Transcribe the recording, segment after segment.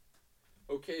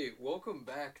Okay, welcome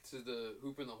back to the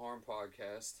Hoop and the Harm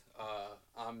podcast.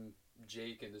 I'm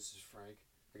Jake and this is Frank.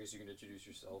 I guess you can introduce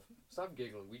yourself. Stop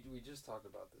giggling. We just talked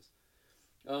about this.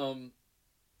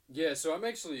 Yeah, so I'm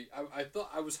actually I thought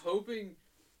I was hoping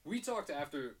we talked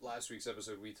after last week's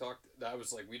episode. I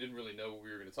was like we didn't really know what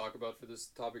we were going to talk about for this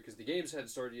topic because the games hadn't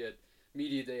started yet,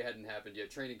 media day hadn't happened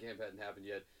yet, training camp hadn't happened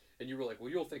yet, and you were like,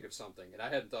 "Well, you'll think of something." And I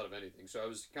hadn't thought of anything. So I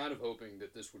was kind of hoping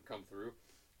that this would come through.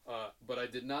 But I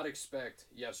did not expect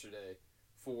yesterday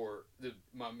for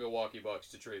my Milwaukee Bucks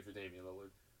to trade for Damian Lillard.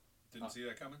 Didn't see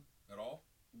that coming at all?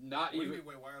 Not Wait, even.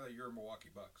 wait, why are they your Milwaukee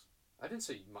Bucks? I didn't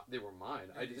say they were mine.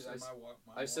 Yeah,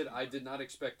 I said I Bucks. did not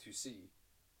expect to see.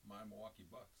 My Milwaukee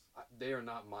Bucks. They are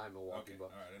not my Milwaukee Okay,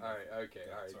 Bucks. all right, Okay.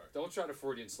 yeah, All right. sorry. Don't try to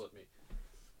Freudian slip me.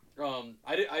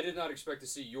 I did not expect to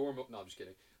see your. No, I'm just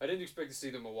kidding. I didn't expect to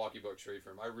see the Milwaukee Bucks trade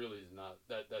for him. I really did not.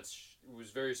 It was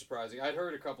very surprising. I'd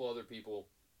heard a couple other people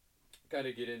kind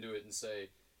of get into it and say,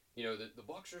 the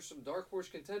Bucks are some dark horse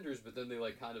contenders, but then they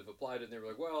kind of applied it and they were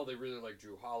like, well, they really like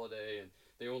Drew Holiday and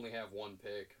they only have one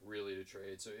pick really to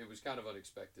trade, so it was kind of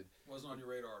unexpected. Wasn't on your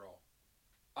radar at all.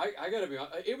 I gotta be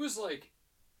honest, it was like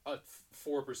a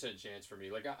 4% chance for me.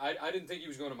 Like I didn't think he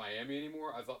was going to Miami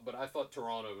anymore. I thought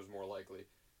Toronto was more likely,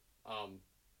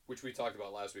 which we talked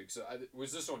about last week. So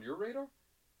was this on your radar?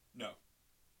 No.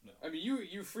 I mean,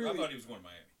 you freely. I thought he was going to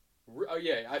Miami. Oh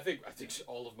yeah, I think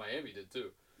all of Miami did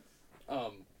too.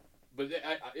 But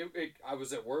I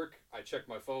was at work. I checked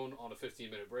my phone on a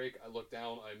 15-minute break. I looked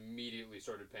down. I immediately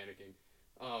started panicking.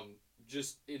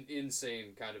 Just an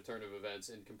insane kind of turn of events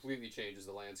and completely changes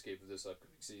the landscape of this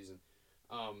upcoming season.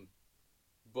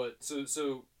 But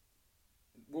so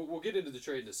we'll get into the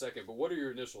trade in a second. But what are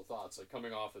your initial thoughts, like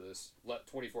coming off of this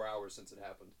 24 hours since it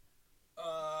happened?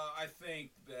 I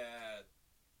think that,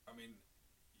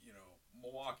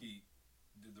 Milwaukee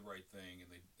did the right thing, and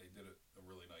they did a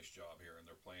really nice job here, and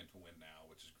they're playing to win now,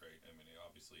 which is great. I mean, they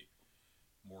obviously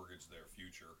mortgaged their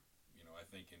future. I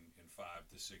think in 5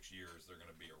 to 6 years they're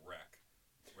going to be a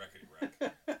wreckety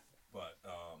wreck.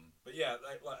 but yeah,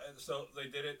 so they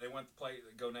did it. They went to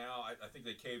go now. I think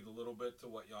they caved a little bit to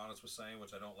what Giannis was saying,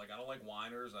 which I don't like. I don't like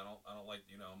whiners. I don't like.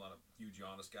 I'm not a huge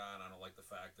Giannis guy, and I don't like the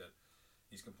fact that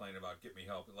he's complaining about get me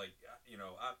help. Like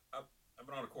I've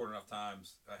been on a court enough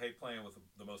times. I hate playing with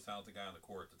the most talented guy on the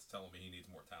court that's telling me he needs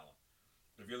more talent.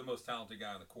 If you're the most talented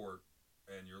guy on the court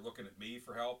and you're looking at me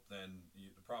for help, then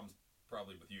the problem's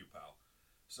probably with you, pal.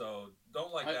 So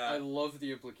don't like that. I love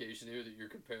the implication here that you're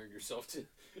comparing yourself to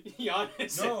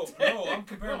Giannis. No, I'm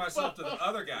comparing myself to the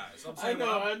other guys. I'm saying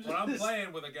when I'm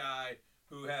playing with a guy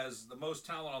who has the most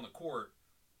talent on the court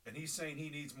and he's saying he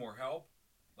needs more help,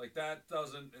 like that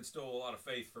doesn't instill a lot of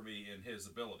faith for me in his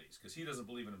abilities because he doesn't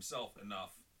believe in himself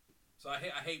enough. So I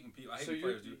hate when people. I hate when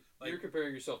players do. Like, you're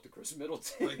comparing yourself to Chris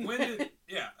Middleton. Like when did?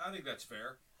 Yeah, I think that's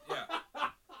fair. Yeah.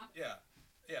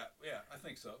 I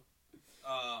think so.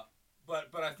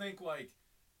 But I think like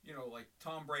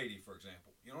Tom Brady, for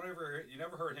example. You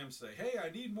never heard him say, "Hey,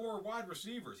 I need more wide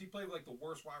receivers." He played like the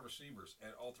worst wide receivers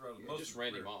all throughout most just of his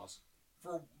Randy career. Moss.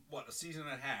 For what, a season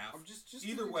and a half? Just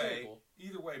either way,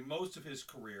 most of his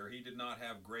career he did not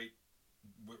have great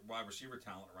wide receiver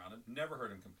talent around him. Never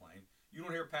heard him complain. You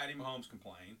don't hear Patty Mahomes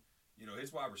complain.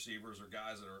 His wide receivers are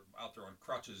guys that are out there on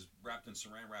crutches, wrapped in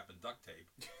saran wrap and duct tape,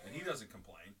 and he doesn't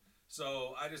complain.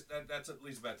 So that's at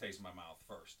least a bad taste in my mouth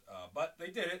first. But they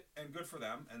did it, and good for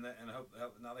them. And I hope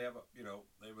now they have a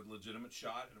legitimate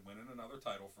shot at winning another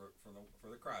title for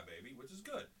the crybaby, which is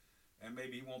good. And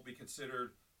maybe he won't be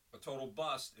considered a total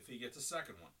bust if he gets a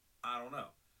second one. I don't know.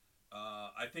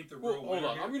 I think the real hold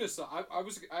on. here... I'm going to stop. I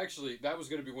was actually, that was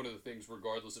going to be one of the things,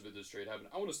 regardless of if this trade happened.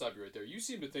 I want to stop you right there. You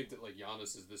seem to think that,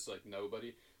 Giannis is this,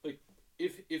 nobody.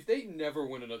 If they never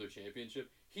win another championship,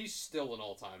 he's still an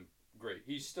all-time great.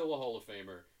 He's still a Hall of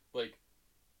Famer.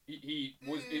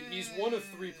 He's one of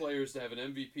 3 players to have an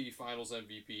MVP, Finals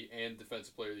MVP, and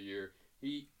Defensive Player of the Year.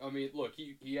 He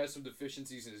has some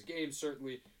deficiencies in his game,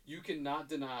 certainly. You cannot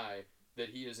deny that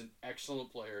he is an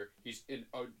excellent player. He's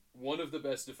one of the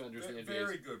best defenders in the NBA.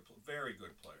 Very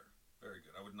good player. Very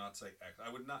good. I would not say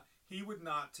he would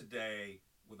not today,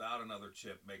 without another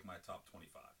chip, make my top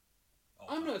 25.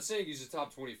 I'm not saying he's a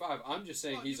top 25. I'm just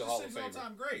saying he's a Hall of Famer. He's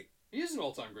all-time great. He is an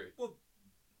all-time great. Well,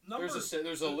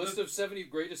 there's a list of 70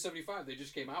 greatest 75 they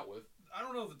just came out with. I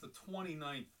don't know that the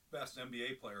 29th best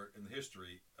NBA player in the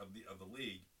history of the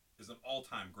league is an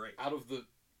all-time great. Out of the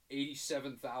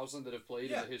 87,000 that have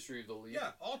played in the history of the league.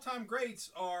 Yeah, all-time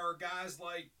greats are guys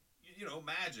like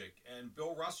Magic and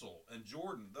Bill Russell and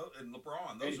Jordan and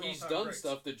LeBron. Those and are he's all-time done greats.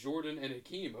 Stuff that Jordan and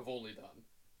Hakeem have only done.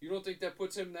 You don't think that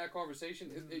puts him in that conversation?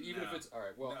 Even if it's all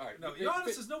right. Well, all right. No,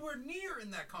 Giannis is nowhere near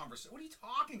in that conversation. What are you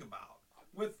talking about?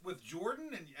 with Jordan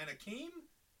and Akeem?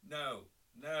 No.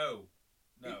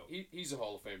 He's a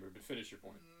Hall of Famer, but finish your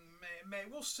point.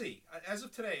 We'll see. As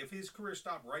of today, if his career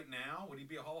stopped right now, would he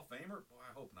be a Hall of Famer? Well,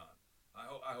 I hope not.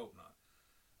 I hope not.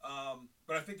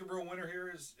 But I think the real winner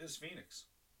here is Phoenix.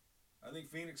 I think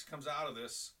Phoenix comes out of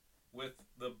this with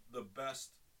the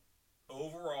best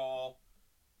overall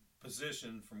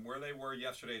position from where they were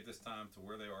yesterday at this time to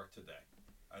where they are today.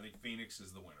 I think Phoenix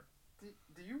is the winner.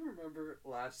 Do you remember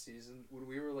last season when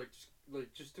we were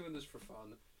just doing this for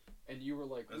fun, and you were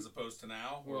like, as opposed to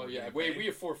now? Well, yeah, wait, we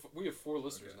have four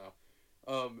listeners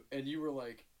now, and you were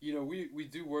like, we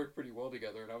do work pretty well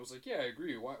together, and I was like, yeah, I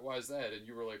agree. Why is that? And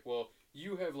you were like, well,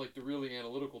 you have like the really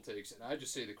analytical takes, and I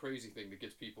just say the crazy thing that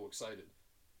gets people excited.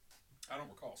 I don't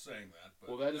recall saying that, but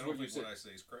well, that is what you said. What I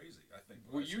say is crazy. I think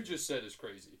what you just said is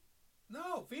crazy.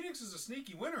 No, Phoenix is a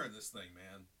sneaky winner in this thing,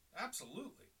 man.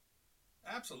 Absolutely.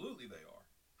 Absolutely they are.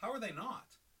 How are they not?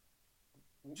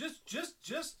 Just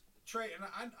trade,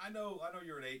 and I know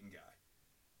you're an Ayton guy,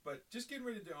 but just getting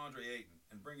rid of DeAndre Ayton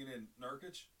and bringing in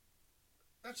Nurkic,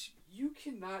 you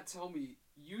cannot tell me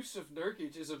Yusuf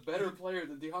Nurkic is a better player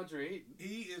than DeAndre Ayton.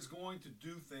 He is going to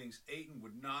do things Ayton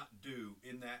would not do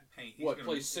in that paint.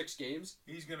 Play 6 games?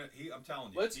 I'm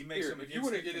telling you. He makes him an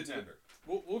instant contender.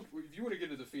 If you want to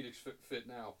get into the Phoenix fit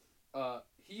now,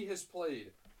 he has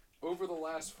played over the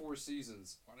last 4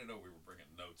 seasons. I didn't know we were bringing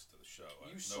notes to the show.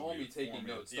 You saw me taking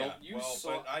notes. Yeah,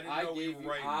 but I didn't know we were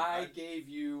writing. I gave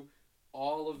you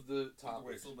all of the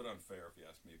topics. It's a little bit unfair if you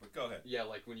ask me, but go ahead. Yeah,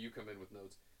 like when you come in with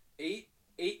notes. 8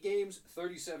 games,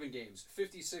 37 games,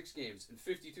 56 games, and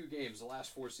 52 games the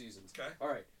last 4 seasons. Okay. All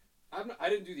right. I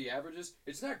didn't do the averages.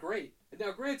 It's not great.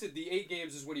 Now, granted, the 8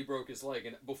 games is when he broke his leg,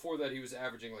 and before that he was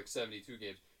averaging like 72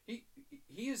 games.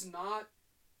 He is not.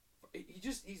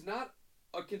 He's not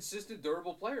a consistent,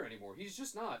 durable player anymore. He's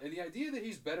just not. And the idea that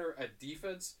he's better at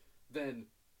defense than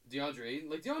DeAndre Ayton,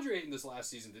 like DeAndre Ayton this last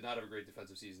season did not have a great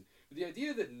defensive season. But the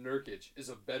idea that Nurkic is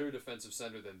a better defensive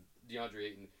center than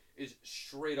DeAndre Ayton is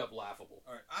straight up laughable.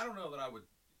 All right, I don't know that I would,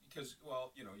 because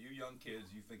you young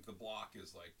kids, you think the block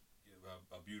is like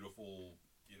a beautiful,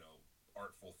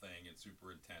 artful thing and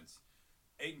super intense.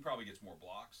 Ayton probably gets more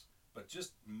blocks, but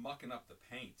just mucking up the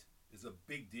paint is a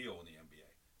big deal in the NBA.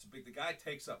 The guy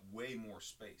takes up way more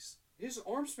space. His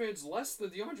arm span's less than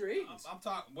DeAndre Ayton's. I'm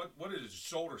talking. What is his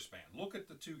shoulder span? Look at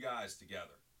the two guys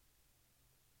together.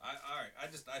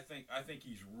 I think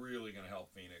he's really going to help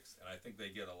Phoenix, and I think they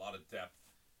get a lot of depth,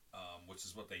 which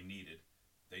is what they needed.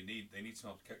 They need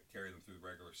some help to carry them through the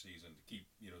regular season to keep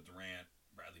Durant,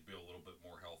 Bradley Beal a little bit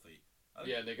more healthy.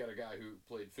 Yeah, they got a guy who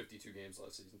played 52 games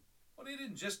last season. Well, they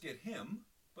didn't just get him,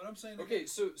 but I'm saying. Okay,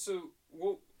 so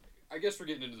I guess we're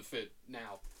getting into the fit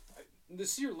now.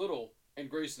 Nasir Little and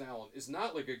Grayson Allen is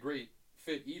not like a great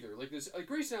fit either. Like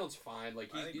Grayson Allen's fine. I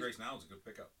think Grayson Allen's a good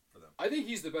pickup for them. I think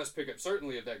he's the best pickup,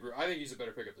 certainly of that group. I think he's a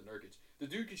better pickup than Nurkic. The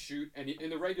dude can shoot, and in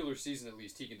the regular season at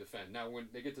least, he can defend. Now, when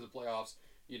they get to the playoffs,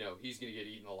 he's going to get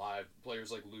eaten alive. Players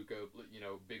like Luka,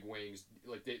 big wings,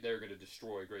 they're going to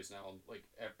destroy Grayson Allen. Like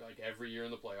every year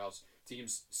in the playoffs,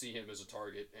 teams see him as a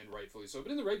target, and rightfully so.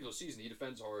 But in the regular season, he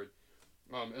defends hard.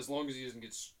 As long as he doesn't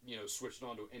get switched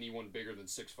on to anyone bigger than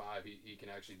 6'5", he can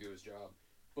actually do his job.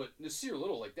 But Nasir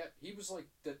Little, he was like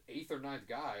the 8th or 9th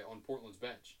guy on Portland's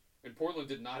bench, and Portland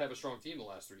did not have a strong team the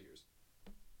last 3 years.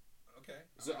 Okay.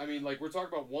 So we're talking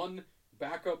about one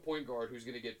backup point guard who's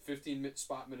going to get 15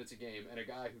 spot minutes a game, and a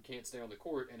guy who can't stay on the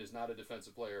court and is not a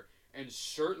defensive player, and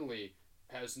certainly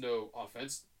has no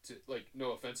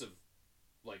offensive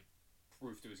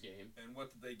proof to his game. And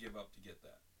what did they give up to get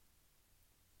that?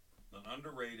 An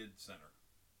underrated center.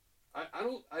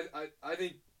 I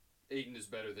think Ayton is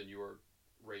better than you are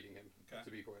rating him. Okay.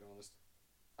 To be quite honest,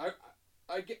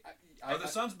 Are the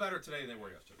Suns better today than they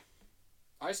were yesterday?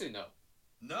 I say no.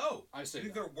 No. I say you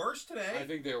think no. They're worse today? I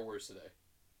think they're worse today.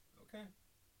 Okay.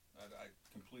 I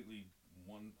completely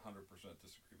 100%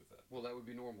 disagree with that. Well, that would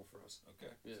be normal for us.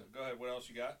 Okay. Yeah. So go ahead. What else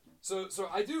you got? So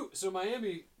I do. So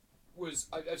Miami was.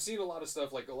 I've seen a lot of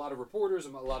stuff. Like a lot of reporters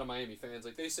and a lot of Miami fans.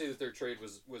 Like they say that their trade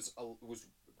was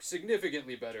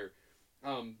significantly better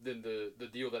than the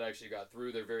deal that actually got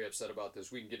through. They're very upset about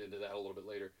this. We can get into that a little bit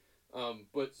later.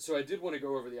 But so I did want to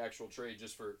go over the actual trade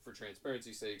just for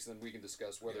transparency's sakes, and then we can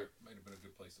discuss whether might have been a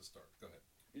good place to start. Go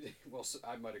ahead. Well, so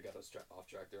I might have got us off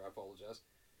track there. I apologize.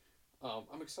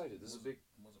 I'm excited. This is a big.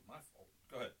 Wasn't my fault.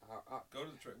 Go ahead. Go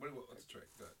to the trade. What's the trade?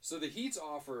 Go ahead. So the Heat's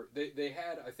offer, they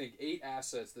had I think 8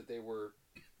 assets that they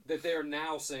are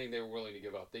now saying they were willing to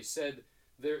give up. They said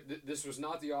this was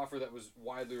not the offer that was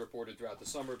widely reported throughout the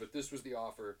summer, but this was the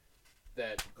offer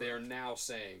that they are now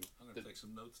saying. I'm going to take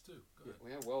some notes too. Go ahead.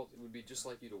 Yeah, well, it would be just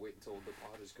like you to wait until the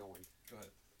pod is going. Go ahead.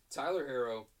 Tyler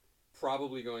Hero,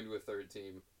 probably going to a third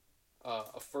team.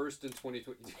 A first in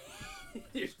 2020.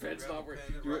 Your pen's not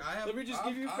working. Let me just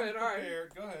give you a pen. All right.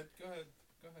 Go ahead.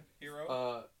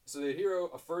 Hero. So the Hero,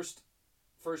 a first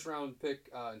round pick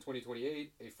in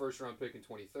 2028, a first round pick in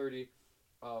 2030,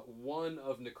 one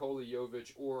of Nikola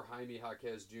Jovic or Jaime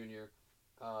Jaquez Jr.,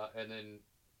 and then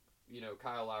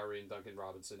Kyle Lowry and Duncan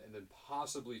Robinson, and then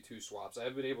possibly 2 swaps. I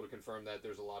haven't been able to confirm that.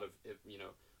 There's a lot of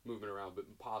movement around, but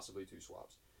possibly 2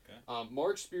 swaps. Okay.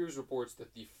 Mark Spears reports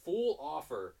that the full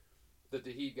offer that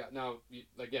the Heat got. Now,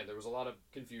 again, there was a lot of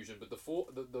confusion, but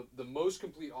the most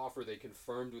complete offer they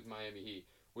confirmed with Miami Heat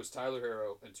was Tyler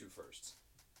Hero and 2 firsts.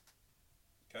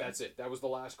 Okay. That's it. That was the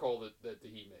last call that the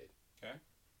Heat made. Okay.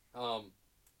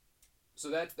 So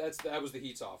that was the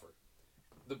Heat's offer.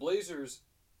 The Blazers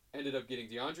ended up getting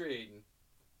DeAndre Ayton,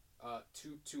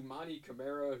 Toumani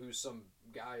Camara, who's some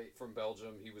guy from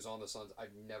Belgium. He was on the Suns.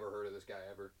 I've never heard of this guy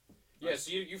ever. Yeah,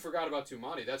 so you forgot about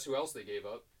Toumani. That's who else they gave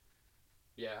up.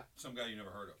 Yeah. Some guy you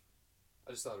never heard of.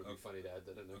 I just thought it would be funny to add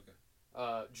that in there. Okay.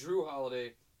 Drew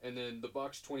Holiday, and then the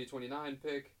Bucks 2029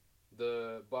 pick,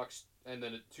 the Bucks, and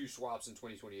then 2 swaps in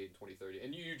 2028 and 2030.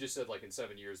 And you just said like in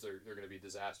 7 years they're going to be a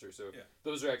disaster. So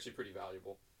those are actually pretty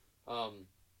valuable.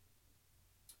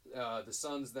 The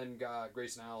Suns then got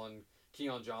Grayson Allen,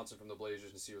 Keon Johnson from the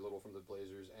Blazers, Nasir Little from the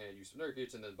Blazers, and Yusuf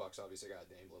Nurkic, and then the Bucks obviously got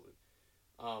Dame Lillard.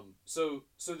 So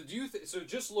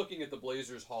just looking at the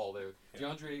Blazers haul there,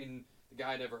 DeAndre Ayton, the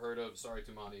guy I never heard of, sorry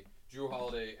Toumani, Drew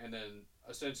Holiday, and then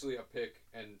essentially a pick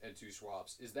and 2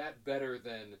 swaps. Is that better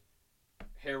than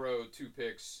Hero, 2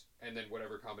 picks, and then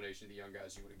whatever combination of the young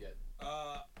guys you want to get?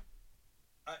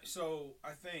 So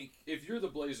I think if you're the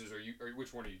Blazers,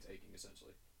 which one are you taking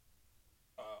essentially?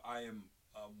 I am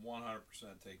 100%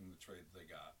 taking the trade that they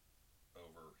got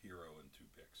over Hero and 2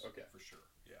 picks. Okay, for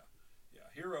sure. Yeah.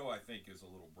 Hero I think is a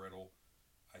little brittle.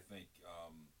 I think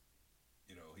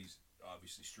he's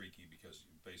obviously streaky because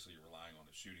basically you're relying on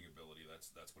his shooting ability.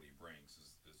 That's what he brings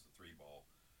is the 3 ball.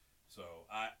 So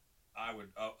I would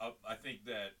I think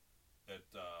that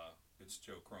it's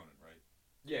Joe Cronin, right?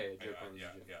 Yeah, Joe Cronin.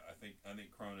 Yeah. I think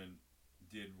Cronin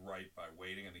did right by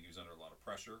waiting. I think he was under a lot of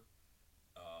pressure.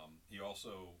 He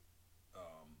also,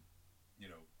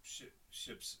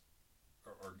 ships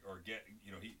or get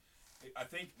he. I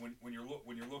think when you're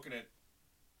looking at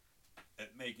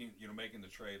making the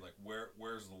trade, like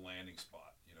where's the landing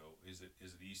spot? Is it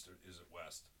east or is it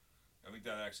west? I think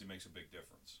that actually makes a big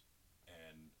difference.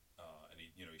 And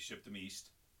he shipped him east,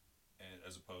 and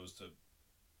as opposed to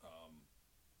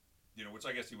which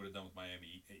I guess he would have done with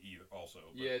Miami either also.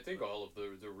 I think all of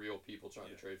the real people trying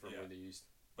to trade for him were in the East.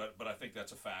 But I think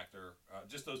that's a factor.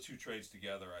 Just those 2 trades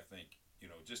together, I think,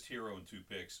 just Hero and 2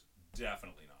 picks,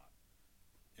 definitely not.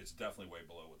 It's definitely way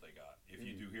below what they got. If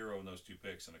you do Hero and those 2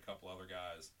 picks and a couple other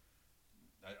guys,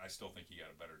 I still think he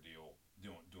got a better deal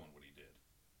doing what he did.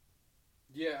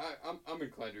 Yeah, I'm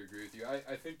inclined to agree with you.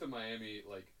 I think the Miami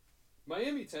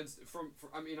tends to,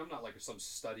 I'm not like some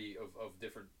study of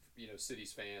different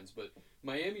cities fans, but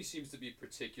Miami seems to be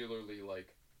particularly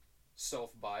like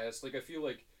self-biased. Like I feel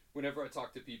like whenever I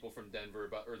talk to people from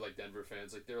Denver or like Denver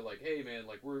fans, like they're like, hey man,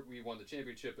 like we won the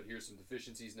championship, but here's some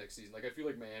deficiencies next season. Like I feel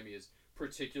like Miami is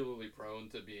particularly prone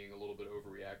to being a little bit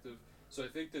overreactive. So I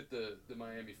think that the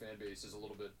Miami fan base is a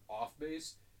little bit off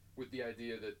base with the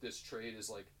idea that this trade is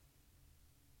like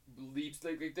leaps.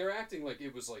 Like they're acting like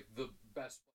it was like the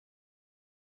best.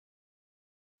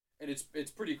 And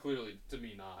it's pretty clearly to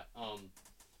me not.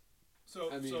 So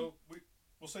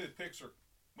we'll say the picks are.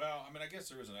 Well, I guess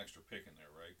there is an extra pick in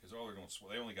there, right? Because all they're going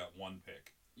they only got 1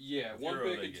 pick. Yeah, with 1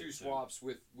 Hero, pick and 2 swaps.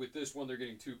 With this one, they're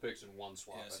getting 2 picks and 1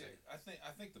 swap. Yeah, I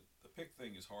think the pick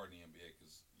thing is hard in the NBA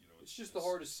because it's just the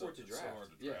hardest sport to draft. It's so hard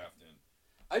to draft in.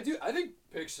 I think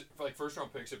picks like first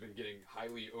round picks have been getting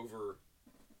highly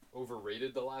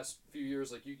overrated the last few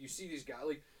years. Like you see these guys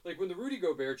like when the Rudy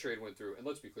Gobert trade went through, and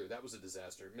let's be clear, that was a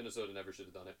disaster. Minnesota never should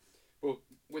have done it. But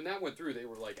when that went through, they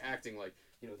were like acting like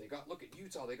look at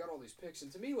Utah, they got all these picks,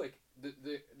 and to me like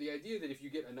the idea that if you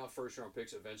get enough first round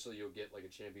picks, eventually you'll get like a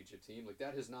championship team, like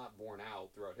that has not borne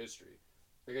out throughout history.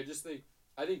 Like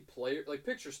I think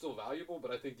picks are still valuable,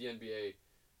 but I think the NBA,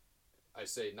 I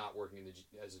say not working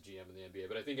as a GM in the NBA,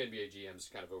 but I think NBA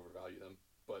GMs kind of overvalue them.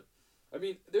 But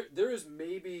there is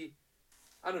maybe,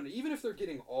 I don't know, even if they're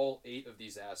getting all 8 of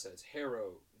these assets,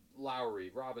 Harrow, Lowry,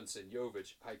 Robinson,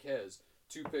 Jovic, Jaquez,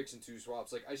 2 picks and 2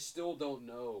 swaps, like I still don't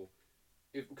know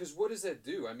because what does that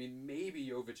do? Maybe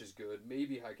Jovic is good,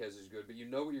 maybe Jaquez is good, but you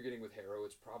know what you're getting with Harrow.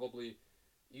 It's probably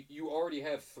you already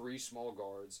have 3 small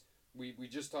guards. We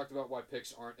just talked about why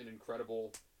picks aren't an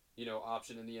incredible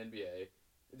option in the NBA.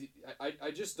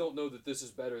 I just don't know that this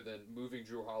is better than moving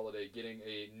Drew Holiday, getting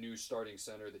a new starting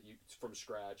center that you from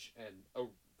scratch, and a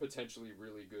potentially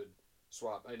really good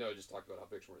swap. I know I just talked about how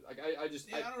big we're. Like I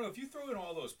don't know if you throw in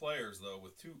all those players though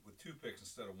with two picks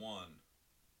instead of one,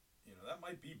 that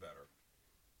might be better.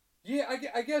 Yeah,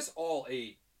 I guess all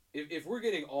 8. If we're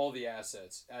getting all the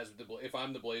assets if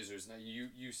I'm the Blazers now,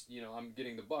 I'm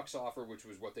getting the Bucks offer, which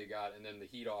was what they got, and then the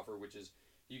Heat offer, which is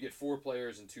you get 4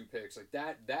 players and 2 picks. Like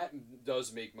that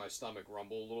does make my stomach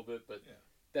rumble a little bit, but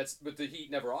yeah. but the Heat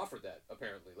never offered that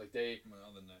apparently. Like they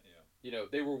Well, then that, yeah.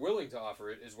 They were willing to offer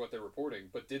it, is what they're reporting,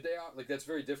 but did they? Like that's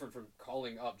very different from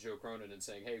calling up Joe Cronin and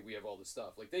saying, "Hey, we have all this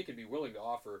stuff." Like they can be willing to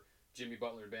offer Jimmy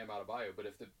Butler and Bam Adebayo, but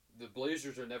if the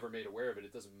Blazers are never made aware of it,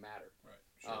 it doesn't matter. Right.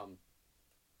 Sure.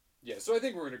 Yeah, so I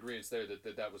think we're in agreement there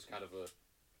that was kind of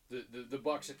the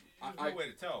Bucks. There's no way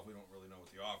to tell if we don't really know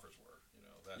what the offers were.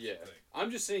 That's the thing.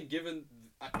 I'm just saying, given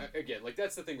again, like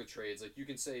that's the thing with trades. Like you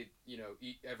can say,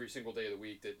 every single day of the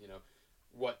week that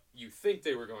what you think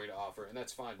they were going to offer, and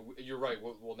that's fine. But you're right.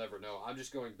 We'll never know. I'm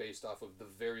just going based off of the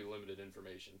very limited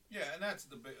information. Yeah, and that's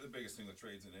the biggest thing with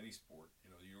trades in any sport.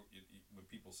 When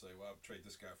people say, "Well, I'll trade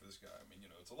this guy for this guy," I mean,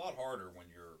 it's a lot harder when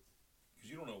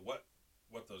because you don't know what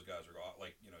those guys are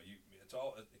like. It's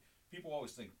all people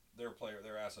always think their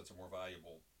assets are more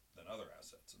valuable than other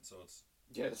assets, and so it's.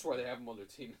 Yeah, that's why they have them on their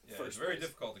team. Yeah, it's very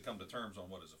difficult to come to terms on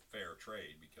what is a fair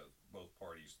trade because both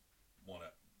parties want to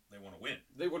win.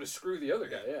 They want to screw the other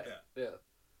guy.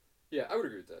 Yeah. I would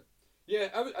agree with that. Yeah,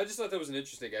 I just thought that was an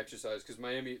interesting exercise because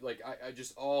Miami, like I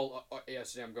just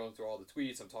yesterday I'm going through all the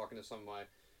tweets. I'm talking to some of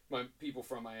my people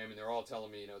from Miami, and they're all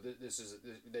telling me,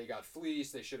 they got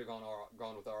fleeced. They should have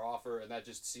gone with our offer, and that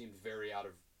just seemed very out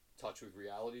of touch with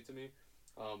reality to me.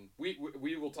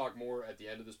 We will talk more at the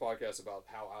end of this podcast about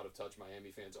how out of touch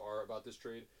Miami fans are about this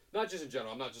trade. Not just in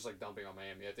general. I'm not just like dumping on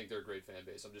Miami. I think they're a great fan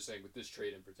base. I'm just saying with this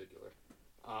trade in particular.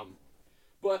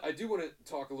 But I do want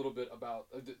to talk a little bit about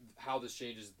how this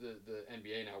changes the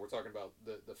NBA now. We're talking about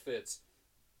the fits.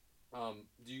 Do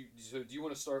you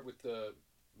want to start with the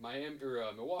Miami or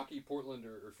Milwaukee, Portland,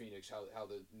 or Phoenix? How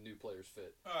the new players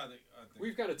fit? I think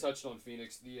we've kind of touched on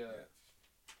Phoenix.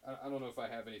 I don't know if I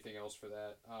have anything else for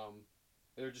that.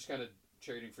 They're just kind of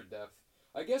trading for depth.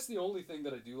 I guess the only thing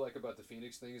that I do like about the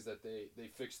Phoenix thing is that they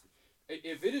fixed.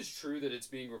 If it is true that it's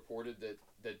being reported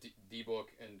that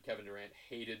D-Book and Kevin Durant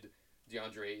hated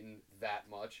DeAndre Ayton that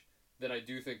much, then I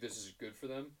do think this is good for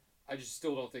them. I just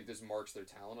still don't think this marks their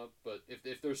talent up. But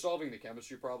if they're solving the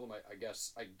chemistry problem, I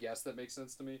guess that makes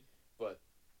sense to me. But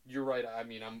you're right. I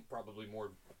mean, I'm probably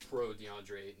more pro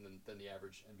DeAndre Ayton than the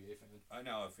average NBA fan. I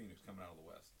now have Phoenix coming out of the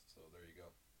West, so there you go.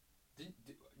 Did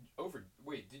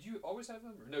you always have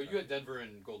them? Or no, you had Denver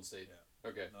and Golden State. Yeah.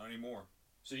 Okay. Not anymore.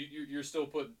 So you're still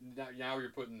putting now you're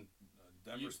putting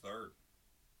Denver's third.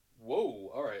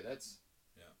 Whoa! All right, that's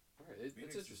all right. It's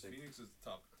interesting. Phoenix is the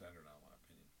top contender now, in my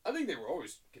opinion. I think they were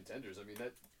always contenders. I mean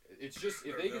it's just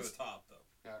if they're the top though.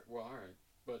 Well, all right,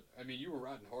 but I mean you were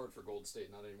riding hard for Golden State,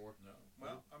 not anymore. No.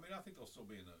 Well, I mean I think they'll still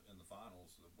be in the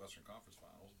finals, the Western Conference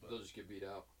Finals, but they'll just get beat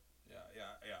out. Yeah.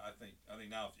 I think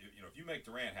now if you make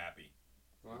Durant happy.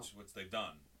 Wow. Which they've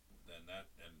done, then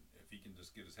and if he can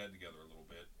just get his head together a little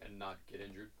bit and not get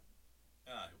injured,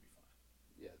 he'll be fine.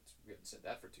 Yeah, we haven't said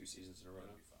that for 2 seasons in a row.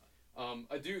 He'll be fine.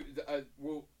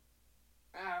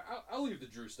 I'll leave the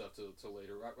Drew stuff till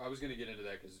later. I was gonna get into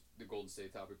that because the Golden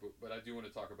State topic, but I do want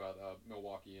to talk about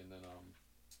Milwaukee and then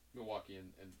Milwaukee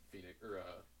and Phoenix or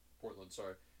Portland.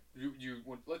 Sorry,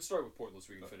 let's start with Portland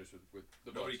so we can finish with the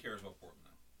Bucks. Nobody cares about Portland now.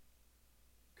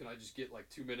 Can I just get like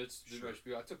 2 minutes? Sure.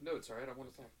 I took notes. All right, I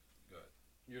want to talk. Go ahead.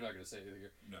 You're not going to say anything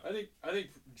here. No. I think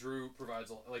Drew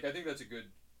provides I think that's a good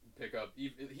pickup.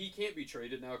 He can't be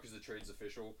traded now because the trade's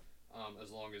official. As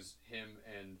long as him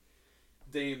and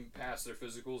Dame pass their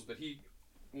physicals, but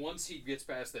once he gets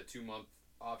past that 2-month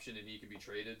option and he can be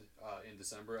traded in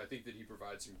December, I think that he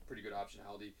provides some pretty good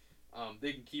optionality.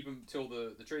 They can keep him till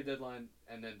the trade deadline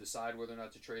and then decide whether or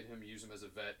not to trade him. Use him as a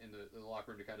vet in the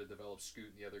locker room to kind of develop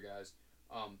Scoot and the other guys.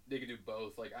 They can do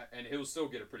both, and he'll still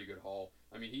get a pretty good haul.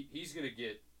 I mean, he's gonna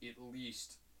get at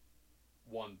least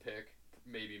 1 pick,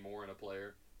 maybe more in a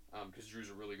player, because Drew's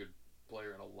a really good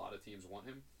player and a lot of teams want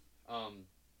him.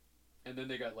 And then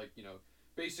they got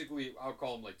basically I'll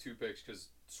call them 2 picks because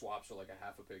swaps are a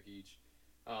half a pick each,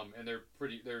 and they're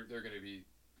gonna be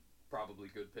probably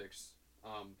good picks.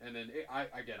 And then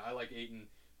I like Ayton.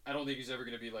 I don't think he's ever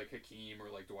gonna be like Hakeem or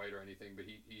like Dwight or anything, but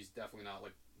he's definitely not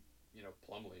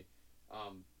Plumlee.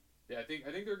 I think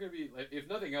they're going to be, if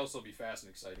nothing else, they'll be fast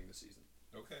and exciting this season.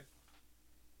 Okay.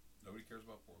 Nobody cares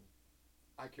about Portland.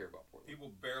 I care about Portland. People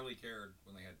barely cared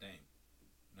when they had Dame.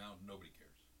 Now nobody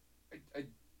cares.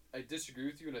 I disagree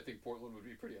with you, and I think Portland would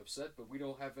be pretty upset, but we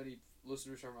don't have any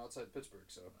listeners from outside Pittsburgh,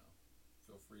 so. Well,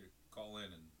 feel free to call in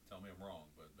and tell me I'm wrong,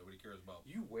 but nobody cares about.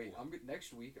 You wait.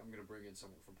 Next week. I'm gonna bring in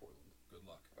someone from Portland. Good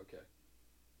luck. Okay.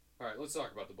 All right. Let's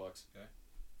talk about the Bucks. Okay.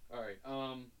 All right.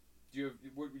 Do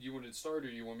you want to start, or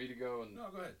do you want me to go? No,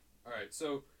 go ahead. All right.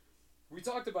 So, we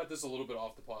talked about this a little bit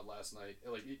off the pod last night.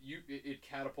 Like it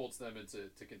catapults them into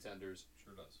contenders.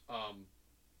 Sure does.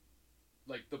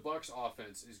 Like the Bucks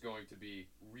offense is going to be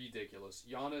ridiculous.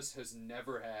 Giannis has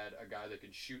never had a guy that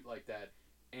can shoot like that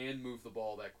and move the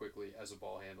ball that quickly as a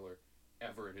ball handler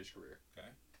ever in his career. Okay.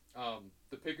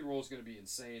 The pick and roll is going to be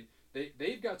insane.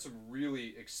 They've got some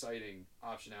really exciting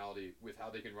optionality with how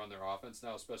they can run their offense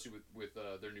now, especially with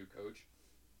their new coach.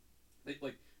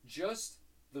 Just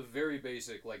the very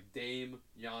basic Dame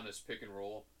Giannis pick and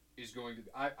roll is going to.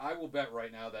 I will bet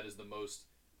right now that is the most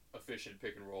efficient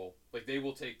pick and roll. Like they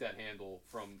will take that handle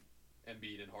from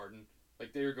Embiid and Harden.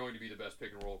 Like they are going to be the best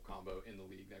pick and roll combo in the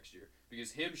league next year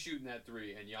because him shooting that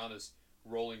three and Giannis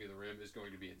rolling to the rim is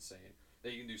going to be insane.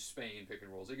 They can do Spain pick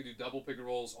and rolls. They can do double pick and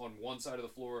rolls on one side of the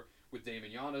floor with Dame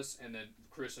and Giannis, and then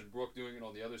Chris and Brooke doing it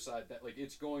on the other side. That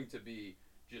it's going to be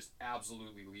just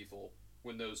absolutely lethal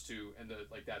when those two and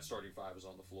that starting five is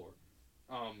on the floor.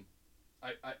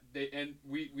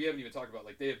 We haven't even talked about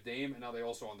they have Dame and now they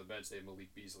also on the bench they have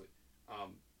Malik Beasley.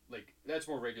 That's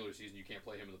more regular season. You can't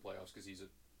play him in the playoffs because he's a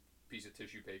piece of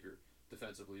tissue paper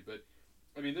defensively. But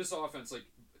I mean this offense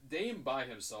Dame by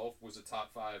himself was a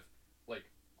top 5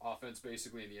 offense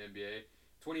basically in the NBA.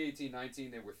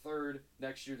 2018-19 they were third.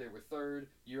 Next year they were third.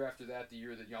 Year after that, the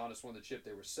year that Giannis won the chip,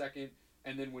 they were second.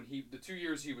 And then when the 2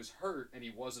 years he was hurt and he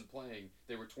wasn't playing,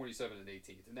 they were 27 and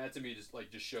 18th. And that to me just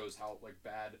shows how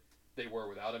bad they were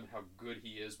without him, how good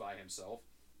he is by himself.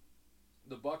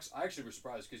 The Bucks, I actually was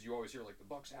surprised because you always hear the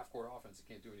Bucks half court offense,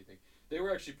 they can't do anything. They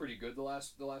were actually pretty good the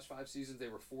last 5 seasons. They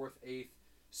were 4th, 8th,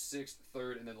 6th,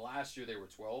 3rd, and then last year they were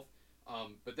 12th.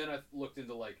 But then I looked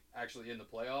into actually in the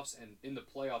playoffs, and in the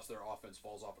playoffs their offense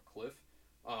falls off a cliff.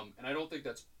 And I don't think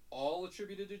that's all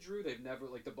attributed to Drew. They've never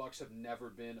the Bucks have never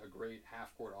been a great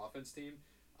half court offense team.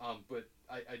 But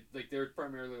I they're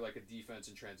primarily a defense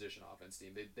and transition offense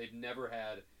team. They have never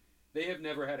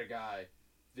had a guy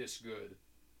this good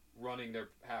running their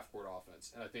half court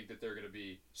offense, and I think that they're going to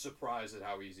be surprised at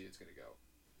how easy it's going to go.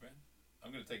 Man,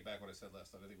 I'm going to take back what I said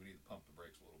last night. I think we need to pump the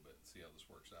brakes a little bit and see how this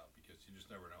works out because you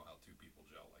just never know how two people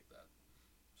gel like that.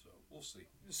 So we'll see.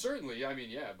 Certainly, I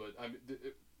mean, yeah, but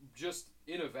just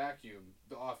in a vacuum,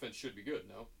 the offense should be good.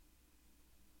 No.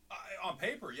 On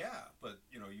paper, yeah, but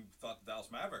you thought the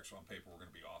Dallas Mavericks on paper were going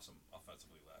to be awesome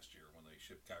offensively last year when they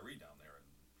shipped Kyrie down there, and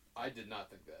I did not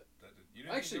think that. You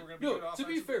didn't actually, think they were going to be good to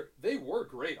be fair, they were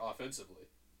great offensively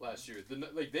last year.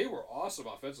 They were awesome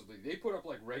offensively. They put up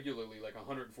regularly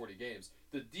 140 games.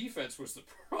 The defense was the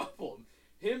problem.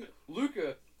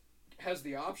 Luka has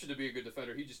the option to be a good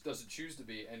defender. He just doesn't choose to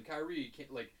be, and Kyrie can't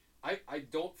I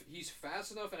don't. He's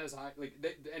fast enough and has high.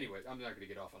 Anyway, I'm not going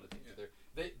to get off on a tangent there.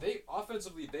 They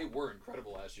offensively they were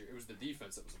incredible last year. It was the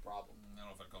defense that was the problem. I don't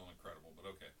know if I'd call them incredible, but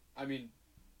okay. I mean,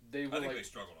 they were. I think they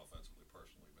struggled offensively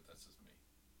personally, but that's just me.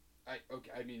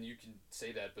 I mean, you can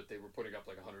say that, but they were putting up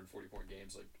 140-point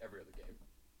games every other game.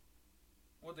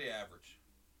 What'd they average?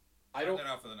 I don't. Find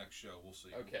that out for the next show. We'll see.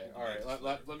 Okay, all right.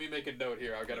 Let me make a note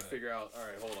here. I've got to figure out. All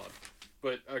right, hold on.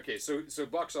 But okay, so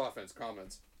Bucks offense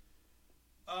comments.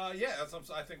 Yeah,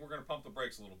 I think we're going to pump the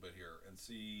brakes a little bit here and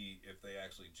see if they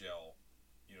actually gel.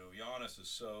 Giannis is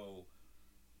so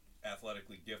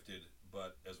athletically gifted,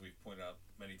 but as we've pointed out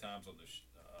many times on this,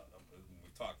 when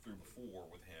we've talked through before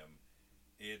with him,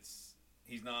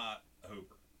 he's not a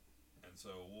hooper, and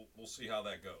so we'll see how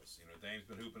that goes. Dame's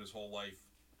been hooping his whole life.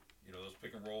 Those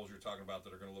pick and rolls you're talking about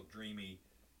that are going to look dreamy.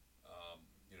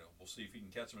 We'll see if he can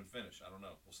catch him and finish. I don't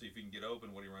know. We'll see if he can get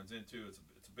open. What he runs into, it's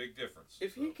a big difference.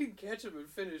 If he can catch him and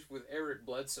finish with Eric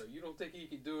Bledsoe, you don't think he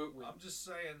can do it with? I'm just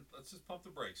saying. Let's just pump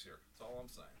the brakes here. That's all I'm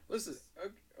saying. Listen,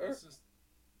 let's just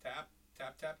tap,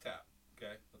 tap, tap, tap.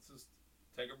 Okay, let's just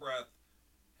take a breath.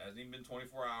 Hasn't even been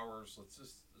 24 hours. Let's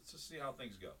just see how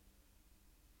things go.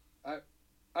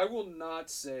 I will not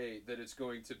say that it's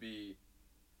going to be.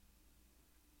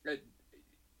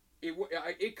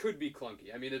 It could be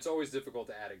clunky. I mean, it's always difficult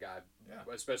to add a guy,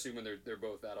 especially when they're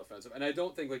both that offensive. And I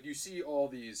don't think you see all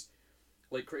these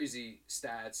crazy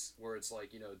stats where it's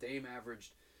Dame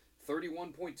averaged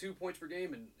 31.2 points per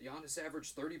game and Giannis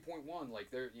averaged 30.1.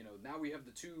 They're now we have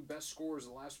the two best scorers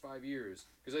of the last 5 years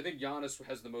because I think Giannis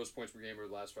has the most points per game over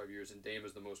the last 5 years and Dame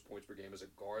has the most points per game as a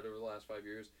guard over the last 5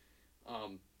 years.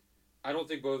 I don't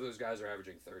think both of those guys are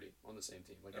averaging 30 on the same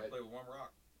team. Gotta play with one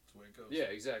rock. That's the way it goes.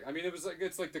 Yeah, exactly. I mean,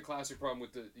 it's like the classic problem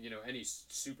with the any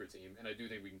super team, and I do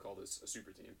think we can call this a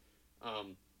super team.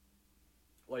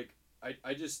 Like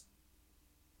I just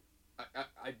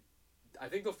I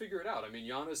think they'll figure it out. I mean,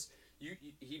 Giannis,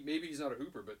 he maybe he's not a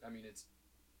hooper, but I mean, it's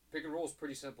pick and roll is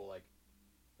pretty simple. Like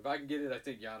if I can get it, I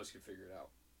think Giannis could figure it out.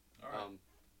 All right.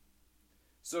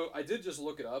 So I did just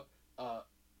look it up.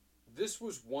 This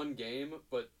was one game,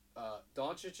 but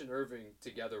Doncic and Irving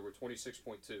together were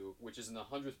 26.2, which is in the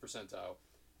 100th percentile.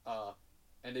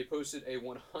 And they posted a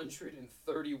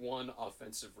 131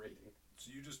 offensive rating.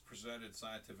 So you just presented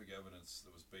scientific evidence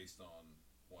that was based on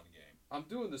one game. I'm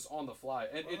doing this on the fly,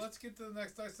 and let's get to the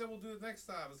next. I said we'll do it next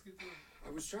time. Let's get to.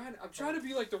 I'm trying to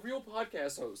be like the real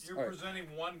podcast host. You're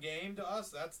presenting one game to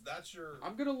us. That's your.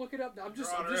 I'm gonna look it up. Your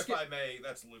Honor, if I may,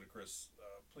 that's ludicrous.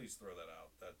 Please throw that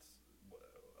out. That's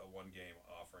a one game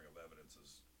offering of evidence.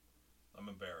 I'm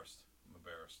embarrassed.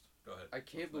 Go ahead. I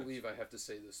can't believe I have to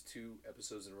say this 2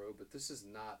 episodes in a row, but this is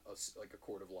not a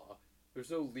court of law. There's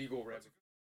no legal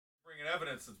bringing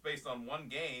evidence that's based on one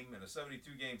game in a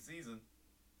 72-game season.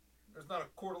 There's not a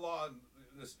court of law in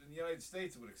the United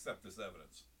States that would accept this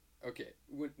evidence. Okay,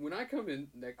 when I come in,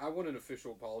 I want an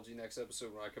official apology next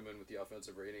episode when I come in with the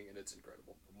offensive rating, and it's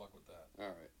incredible. Good luck with that. All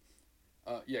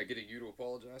right. Yeah, getting you to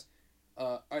apologize.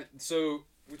 All right, so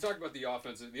we talked about the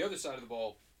offense. The other side of the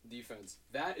ball, defense.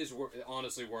 That is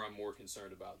honestly where I'm more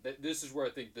concerned about. This is where I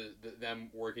think them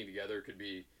working together could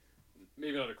be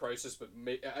maybe not a crisis, but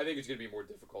I think it's going to be more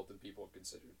difficult than people have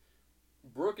considered.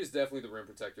 Brook is definitely the rim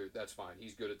protector. That's fine.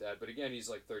 He's good at that. But again, he's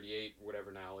like 38 or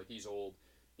whatever now. Like he's old.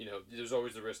 There's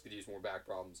always the risk that he's more back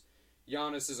problems.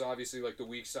 Giannis is obviously like the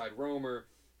weak side roamer.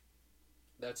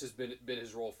 That's just been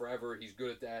his role forever. He's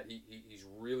good at that. He's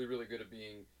really, really good at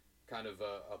being kind of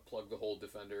a plug the hole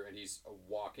defender, and he's a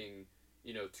walking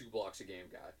 2 blocks a game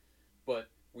guy. But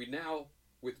we now,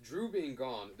 with Drew being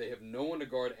gone, they have no one to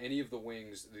guard any of the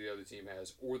wings the other team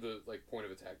has, or the point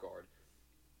of attack guard.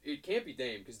 It can't be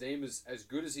Dame, because Dame is as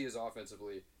good as he is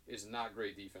offensively, is not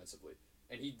great defensively.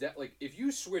 And if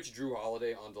you switch Drew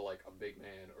Holiday onto like a big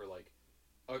man or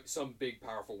some big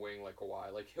powerful wing like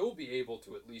Kawhi, like he'll be able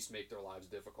to at least make their lives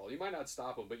difficult. You might not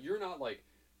stop him, but you're not like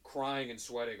crying and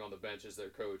sweating on the bench as their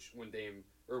coach when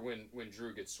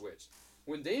Drew gets switched.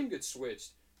 When Dame gets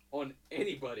switched on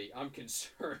anybody, I'm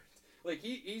concerned. Like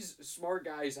he's a smart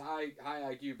guy, he's high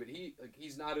IQ, but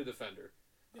he's not a defender.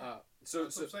 Yeah. That's what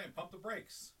I'm saying. Pump the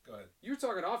brakes. Go ahead. You're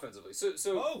talking offensively. So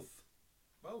both.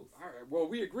 All right. Well,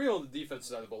 we agree on the defensive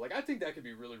side of the ball. Like I think that could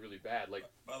be really, really bad. Like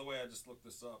by the way, I just looked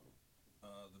this up.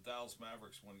 The Dallas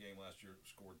Mavericks one game last year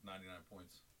scored 99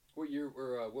 points. What year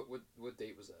or what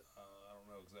date was that? I don't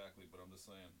know exactly, but I'm just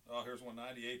saying. Oh, here's one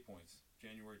 98 points.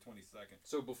 January 22nd.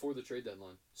 So before the trade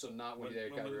deadline. So not when he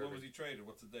got When was he traded?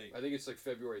 What's the date? I think it's like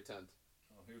February 10th.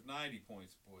 Oh, here's 90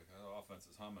 points. Boy, that offense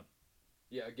is humming.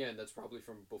 Yeah, again, that's probably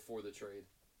from before the trade.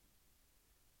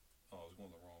 Oh, I was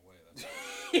going the wrong way. I was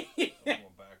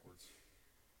going backwards.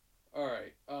 All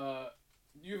right.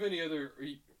 Do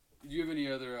you have any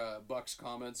other Bucks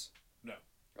comments? No.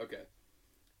 Okay.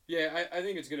 Yeah, I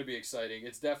think it's going to be exciting.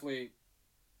 It's definitely.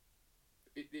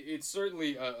 It's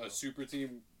certainly a super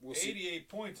team. We'll 88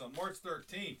 points on March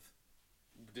 13th.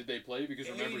 Did they play? Because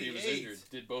remember, he was injured.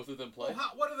 Did both of them play?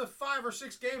 Well, what are the 5 or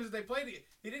 6 games that they played?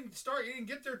 He didn't start. He didn't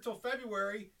get there till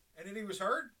February, and then he was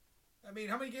hurt. I mean,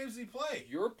 how many games did he play?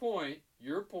 Your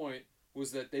point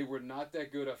was that they were not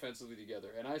that good offensively together,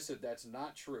 and I said that's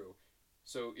not true.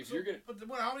 So you're gonna, but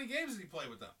how many games did he play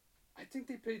with them? I think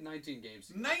they played 19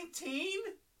 games. 19?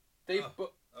 Okay,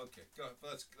 go.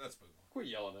 Let's move on. Quit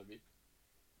yelling at me.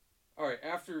 All right,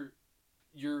 after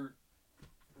your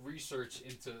research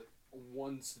into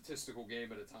one statistical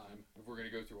game at a time, if we're going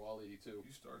to go through all 82.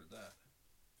 You started that.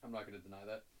 I'm not going to deny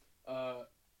that.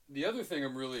 The other thing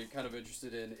I'm really kind of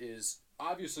interested in is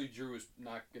obviously Drew is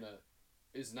not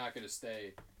gonna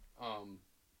stay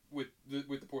with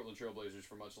the Portland Trailblazers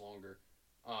for much longer.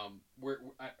 Where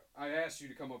I asked you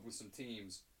to come up with some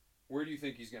teams. Where do you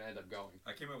think he's going to end up going?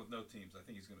 I came up with no teams. I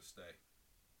think he's going to stay.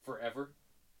 Forever?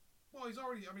 Well, he's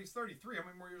 33. How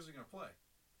many more years is he going to play?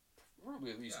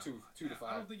 Probably at least two to 5.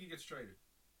 I don't think he gets traded.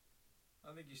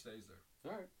 I think he stays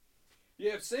there. All right.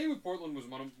 Yeah, staying with Portland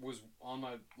was on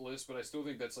my list, but I still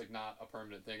think that's like not a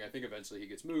permanent thing. I think eventually he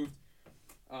gets moved.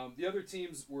 The other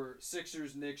teams were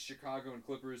Sixers, Knicks, Chicago, and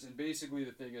Clippers, and basically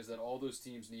the thing is that all those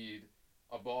teams need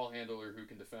a ball handler who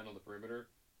can defend on the perimeter.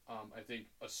 I think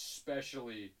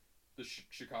especially the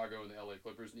Chicago and the LA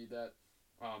Clippers need that.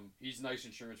 He's nice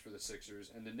insurance for the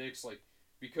Sixers, and the Knicks, like,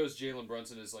 because Jalen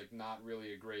Brunson is like not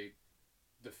really a great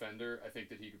defender, I think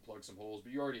that he could plug some holes.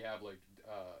 But you already have like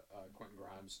Quentin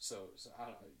Grimes, so I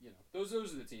don't know, those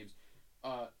are the teams.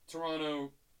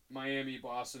 Toronto, Miami,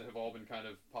 Boston have all been kind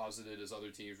of posited as other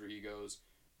teams where he goes.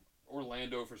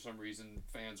 Orlando, for some reason,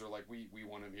 fans are like, we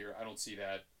want him here. I don't see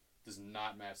that. Does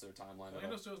not match their timeline at all.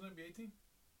 Orlando still has an NBA team?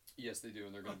 Yes, they do,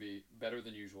 and they're going to be better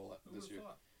than usual this year.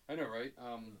 Thought? I know, right?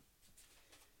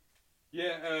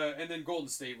 And then Golden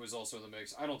State was also in the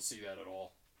mix. I don't see that at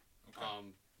all. Okay.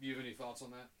 Do you have any thoughts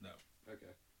on that? No.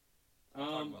 Okay.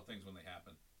 Talk about things when they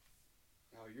happen.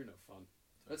 Oh, you're no fun.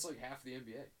 That's like half the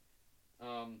NBA.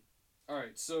 All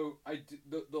right, so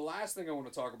the last thing I want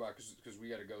to talk about, because we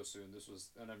got to go soon. This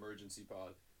was an emergency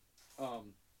pod.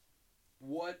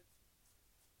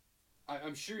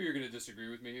 I'm sure you're going to disagree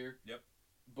with me here. Yep.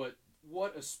 But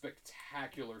what a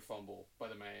spectacular fumble by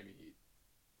the Miami Heat.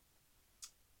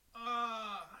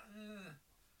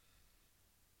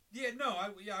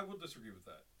 I will disagree with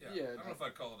that. Yeah. I don't know if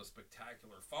I'd call it a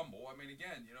spectacular fumble. I mean,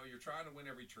 again, you're trying to win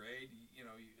every trade.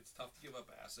 It's tough to give up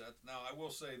assets. Now, I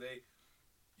will say they,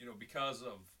 because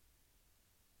of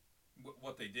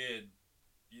what they did,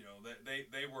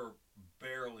 they were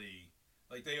barely,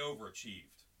 like, they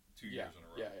overachieved 2 years in a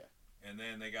row. Yeah. And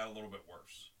then they got a little bit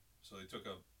worse. So they took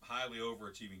a highly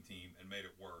overachieving team and made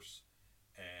it worse.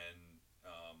 And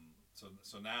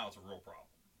so now it's a real problem.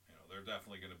 They're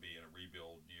definitely going to be in a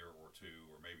rebuild year or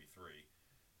two or maybe three.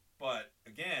 But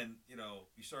again,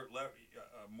 you start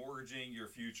mortgaging your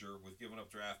future with giving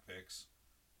up draft picks.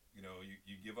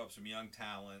 You give up some young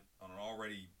talent on an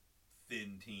already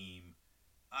thin team.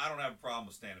 I don't have a problem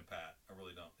with standing pat. I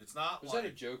really don't. It's not. Was that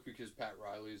a joke because Pat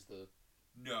Riley's the?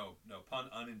 No, pun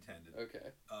unintended.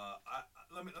 Okay.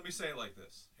 Let me say it like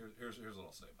this. Here's what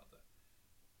I'll say about that.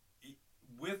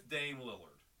 With Dame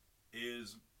Lillard,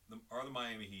 are the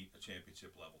Miami Heat a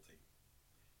championship level team?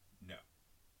 No.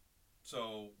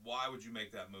 So why would you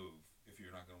make that move if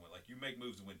you're not going to win? Like, you make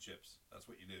moves to win chips. That's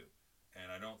what you do.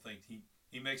 And I don't think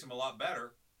he makes them a lot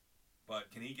better.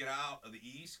 But can he get out of the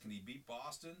East? Can he beat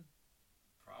Boston?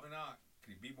 Probably not.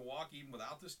 Can he beat Milwaukee even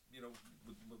without this?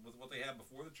 With what they had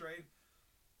before the trade?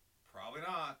 Probably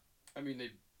not. I mean,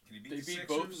 they beat Sixers?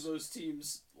 both of those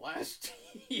teams last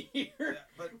year. Yeah,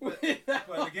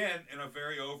 but again, in a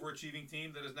very overachieving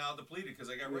team that is now depleted because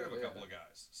they got rid of a couple of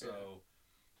guys. So,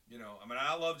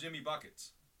 I love Jimmy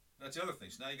Buckets. That's the other thing.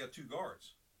 So now you got two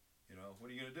guards. What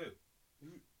are you going to do?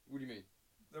 What do you mean?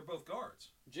 They're both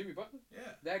guards. Jimmy Buckets?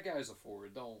 Yeah. That guy's a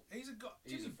forward. He's a guard.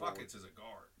 Jimmy Buckets is a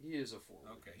guard. He is a forward.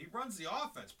 Okay. He runs the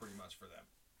offense pretty much for them.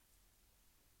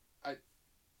 I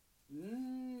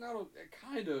don't,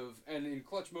 kind of, and in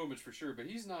clutch moments for sure, but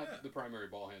he's not the primary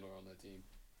ball handler on that team.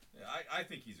 Yeah, I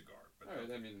think he's a guard. But all right,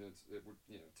 I mean,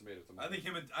 tomato. I think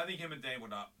him and Dame would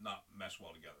not mesh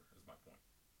well together. Is my point.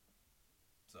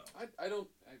 So I don't.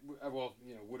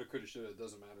 Woulda, coulda, shoulda. It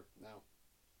doesn't matter now.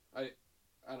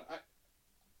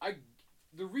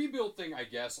 The rebuild thing, I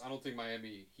guess. I don't think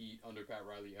Miami Heat under Pat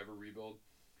Riley ever rebuild.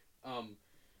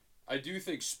 I do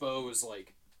think Spo is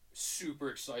like super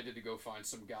excited to go find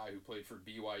some guy who played for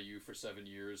BYU for 7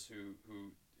 years who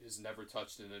has never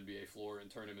touched an NBA floor and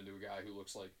turn him into a guy who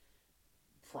looks like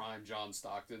prime John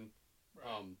Stockton.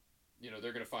 Right.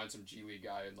 They're gonna find some G League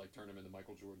guy and like turn him into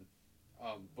Michael Jordan.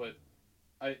 But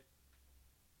I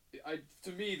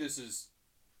to me this is,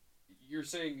 you're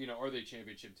saying, are they a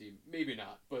championship team? Maybe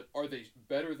not, but are they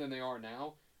better than they are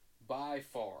now? By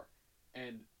far.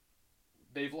 And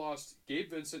they've lost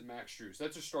Gabe Vincent, Max Strus.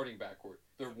 That's their starting backcourt.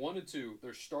 They're 1 and 2.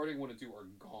 Their starting 1 and 2 are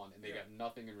gone, and they got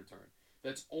nothing in return.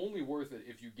 That's only worth it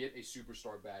if you get a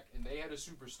superstar back. And they had a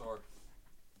superstar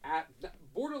at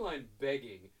borderline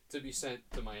begging to be sent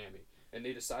to Miami. And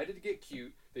they decided to get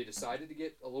cute. They decided to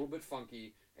get a little bit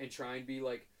funky and try and be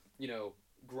like,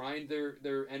 grind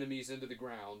their enemies into the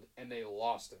ground, and they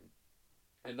lost him.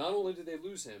 And not only did they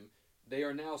lose him, they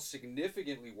are now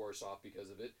significantly worse off because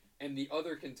of it. And the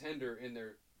other contender in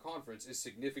their conference is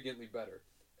significantly better.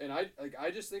 And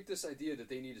I just think this idea that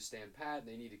they need to stand pat and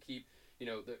they need to keep,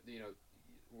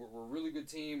 we're a really good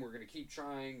team. We're going to keep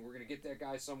trying. We're going to get that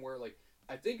guy somewhere. Like,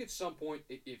 I think at some point,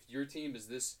 if your team is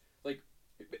this, like,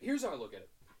 here's how I look at it.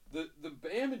 The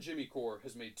Bam and Jimmy core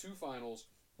has made 2 finals.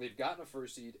 They've gotten a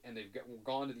first seed and they've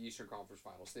gone to the Eastern Conference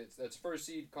Finals. That's first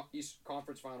seed, East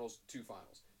Conference Finals, 2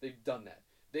 finals. They've done that.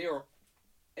 They are,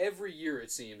 every year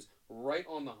it seems, right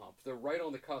on the hump. They're right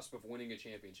on the cusp of winning a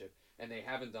championship, and they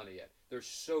haven't done it yet. They're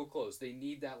so close. They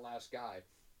need that last guy,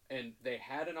 and they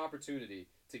had an opportunity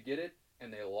to get it,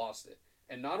 and they lost it.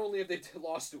 And not only have they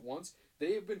lost it once,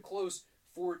 they have been close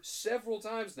for several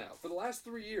times now. For the last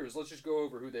 3 years, let's just go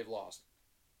over who they've lost.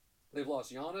 They've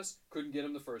lost Giannis, couldn't get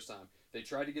him the first time. They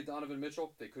tried to get Donovan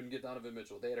Mitchell, they couldn't get Donovan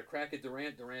Mitchell. They had a crack at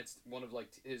Durant. Durant's one of like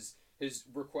his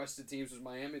requested teams was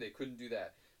Miami. They couldn't do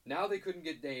that. Now they couldn't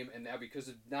get Dame, and now because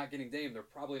of not getting Dame, they're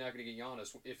probably not going to get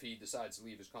Giannis if he decides to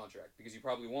leave his contract, because he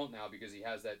probably won't now because he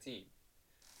has that team.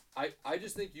 I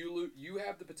just think you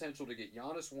have the potential to get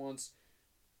Giannis once,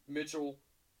 Mitchell,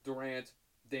 Durant,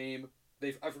 Dame.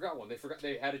 I forgot one.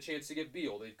 They had a chance to get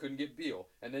Beal. They couldn't get Beal,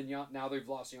 and then now they've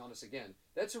lost Giannis again.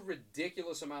 That's a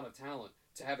ridiculous amount of talent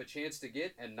to have a chance to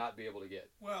get and not be able to get.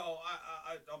 Well,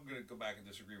 I'm going to go back and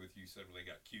disagree with you. You said they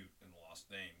got cute and lost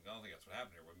Dame. I don't think that's what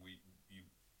happened here. When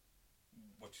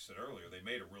what you said earlier, they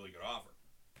made a really good offer.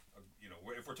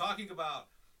 If we're talking about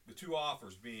the two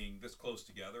offers being this close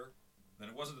together, then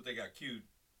it wasn't that they got cute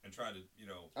and tried to,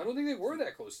 I don't think they were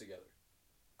that close together.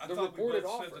 I thought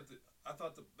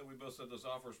we both said those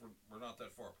offers were not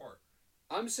that far apart.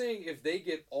 I'm saying if they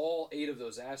get all 8 of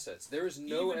those assets, there is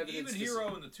no evidence. Even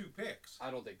Hero and the 2 picks. I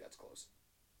don't think that's close.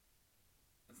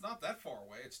 It's not that far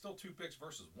away. It's still 2 picks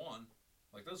versus 1.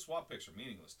 Like, those swap picks are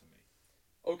meaningless to me.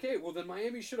 Okay, well then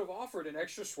Miami should have offered an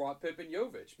extra swap pick and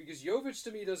Jovic, because Jovic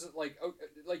to me doesn't like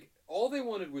all they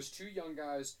wanted was 2 young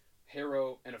guys,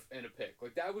 Hero and a pick.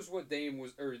 Like, that was what Dame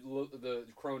was, or the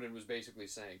Cronin was basically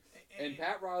saying. And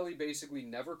Pat Riley basically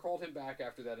never called him back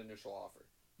after that initial offer.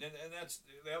 And that's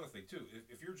the other thing too.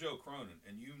 If you're Joe Cronin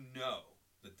and you know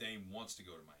that Dame wants to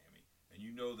go to Miami, and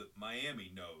you know that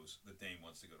Miami knows that Dame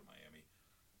wants to go to Miami,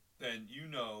 then you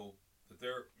know that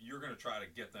you're going to try to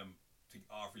get them to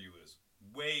offer you as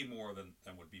way more than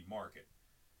would be market.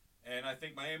 And I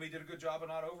think Miami did a good job of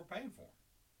not overpaying for him.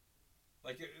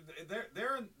 Like,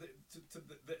 they're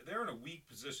in a weak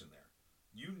position there.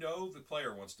 You know the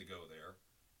player wants to go there,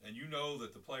 and you know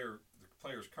that the player's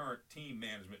current team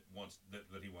management wants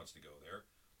that he wants to go there.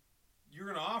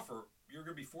 You're going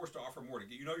to be forced to offer more to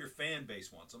get. You know your fan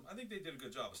base wants him. I think they did a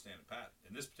good job of standing pat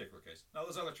in this particular case. Now,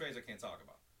 those other trades I can't talk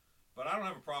about. But I don't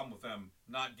have a problem with them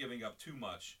not giving up too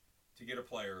much to get a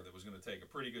player that was going to take a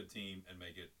pretty good team and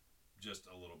make it just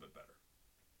a little bit better.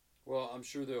 Well, I'm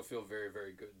sure they'll feel very,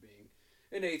 very good being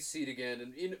an 8th seed again.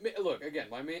 And look, again,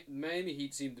 my Miami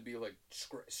Heat seem to be like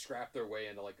scrap their way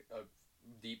into like a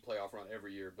deep playoff run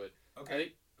every year. But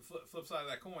okay, flip side of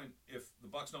that coin, if the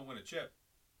Bucks don't win a chip,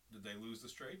 did they lose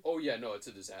this trade? Oh yeah, no, it's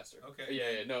a disaster. Okay.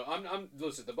 Yeah. No, I'm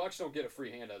listen. The Bucks don't get a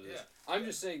free hand out of this. Yeah, I'm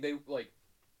just saying they like.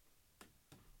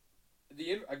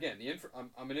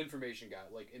 I'm an information guy.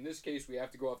 Like, in this case, we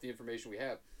have to go off the information we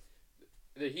have.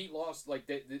 The Heat lost. Like,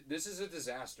 this is a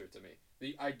disaster to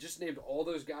me. I just named all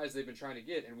those guys they've been trying to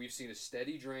get, and we've seen a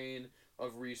steady drain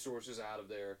of resources out of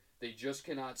there. They just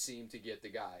cannot seem to get the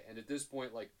guy. And at this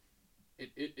point, like,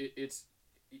 it's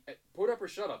put up or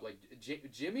shut up. Like,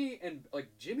 Jimmy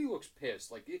looks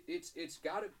pissed. Like, it's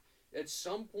got to, at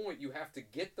some point, you have to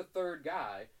get the third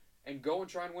guy and go and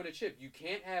try and win a chip. You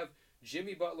can't have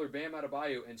Jimmy Butler, Bam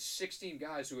Adebayo, and 16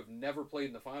 guys who have never played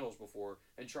in the finals before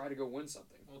and try to go win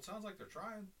something. Well, it sounds like they're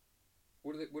trying.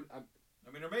 What are they?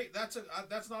 That's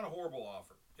not a horrible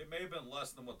offer. It may have been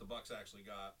less than what the Bucks actually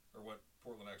got or what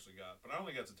Portland actually got, but I don't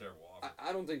think that's a terrible offer.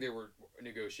 I don't think they were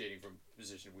negotiating from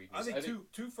position of weakness. I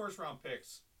think two first-round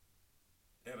picks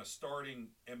and a starting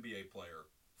NBA player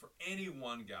for any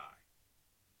one guy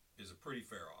is a pretty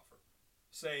fair offer.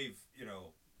 Save,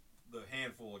 the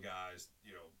handful of guys,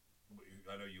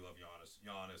 I know you love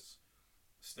Giannis,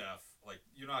 Steph. Like,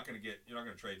 you're not going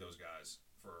to trade those guys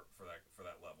for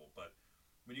that level. But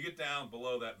when you get down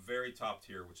below that very top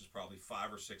tier, which is probably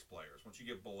 5 or 6 players, once you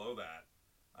get below that,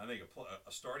 I think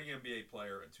a starting NBA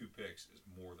player and 2 picks is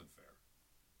more than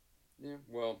fair. Yeah,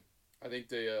 well, I think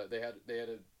they had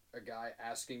a guy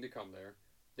asking to come there.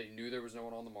 They knew there was no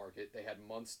one on the market. They had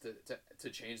months to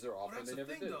change their offer. Well, that's and they the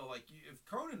never thing, did. though. Like, if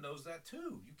Cronin knows that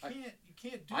too, you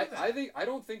can't do that. I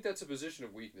don't think that's a position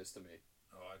of weakness to me.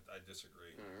 Oh, I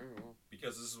disagree. All right, well.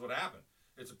 Because this is what happened.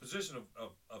 It's a position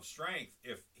of strength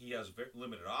if he has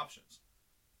limited options,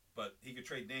 but he could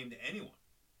trade Dame to anyone.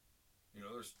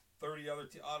 There's 30 other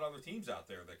teams out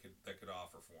there that could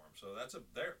offer for him. So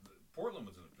Portland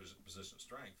was in a position of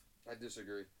strength. I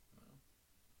disagree.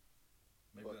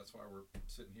 Maybe that's why we're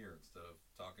sitting here instead of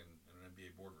talking in an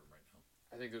NBA boardroom right now.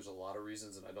 I think there's a lot of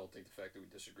reasons, and I don't think the fact that we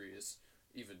disagree is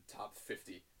even top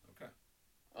 50. Okay.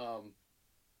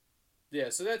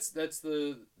 Yeah, so that's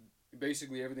the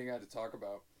basically everything I had to talk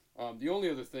about. The only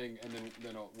other thing, and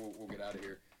then we'll get out of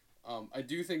here. I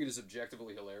do think it is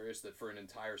objectively hilarious that for an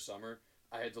entire summer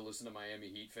I had to listen to Miami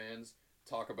Heat fans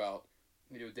talk about,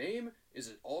 Dame is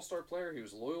an all-star player. He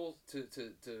was loyal to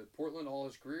Portland all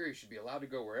his career. He should be allowed to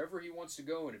go wherever he wants to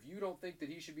go. And if you don't think that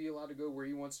he should be allowed to go where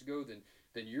he wants to go, then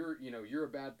you're a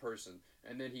bad person.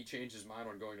 And then he changed his mind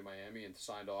on going to Miami and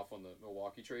signed off on the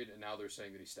Milwaukee trade. And now they're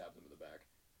saying that he stabbed him in the back.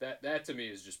 That to me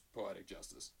is just poetic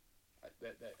justice.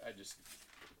 I just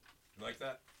You like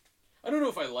that? I don't know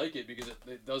if I like it because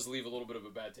it does leave a little bit of a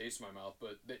bad taste in my mouth.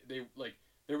 But they like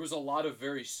there was a lot of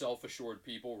very self-assured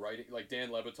people writing. Like Dan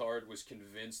Lebitard was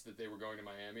convinced that they were going to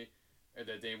Miami, and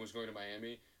that Dame was going to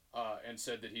Miami, and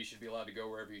said that he should be allowed to go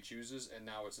wherever he chooses. And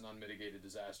now it's an unmitigated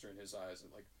disaster in his eyes.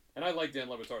 And I like Dan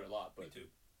Lebitard a lot, but Me too.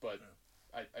 But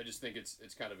Yeah. I just think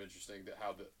it's kind of interesting that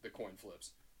how the coin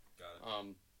flips. Got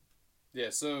it. Yeah.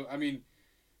 So I mean,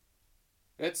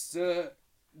 that's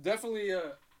definitely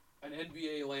an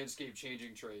NBA landscape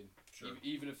changing trade. Sure.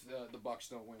 Even if the Bucks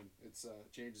don't win, it's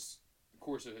changes the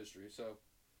course of history. So,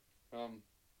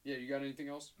 yeah, you got anything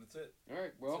else? That's it. All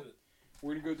right. Well,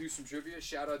 we're gonna go do some trivia.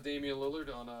 Shout out Damian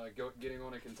Lillard on getting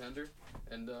on a contender,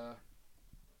 and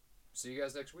see you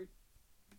guys next week.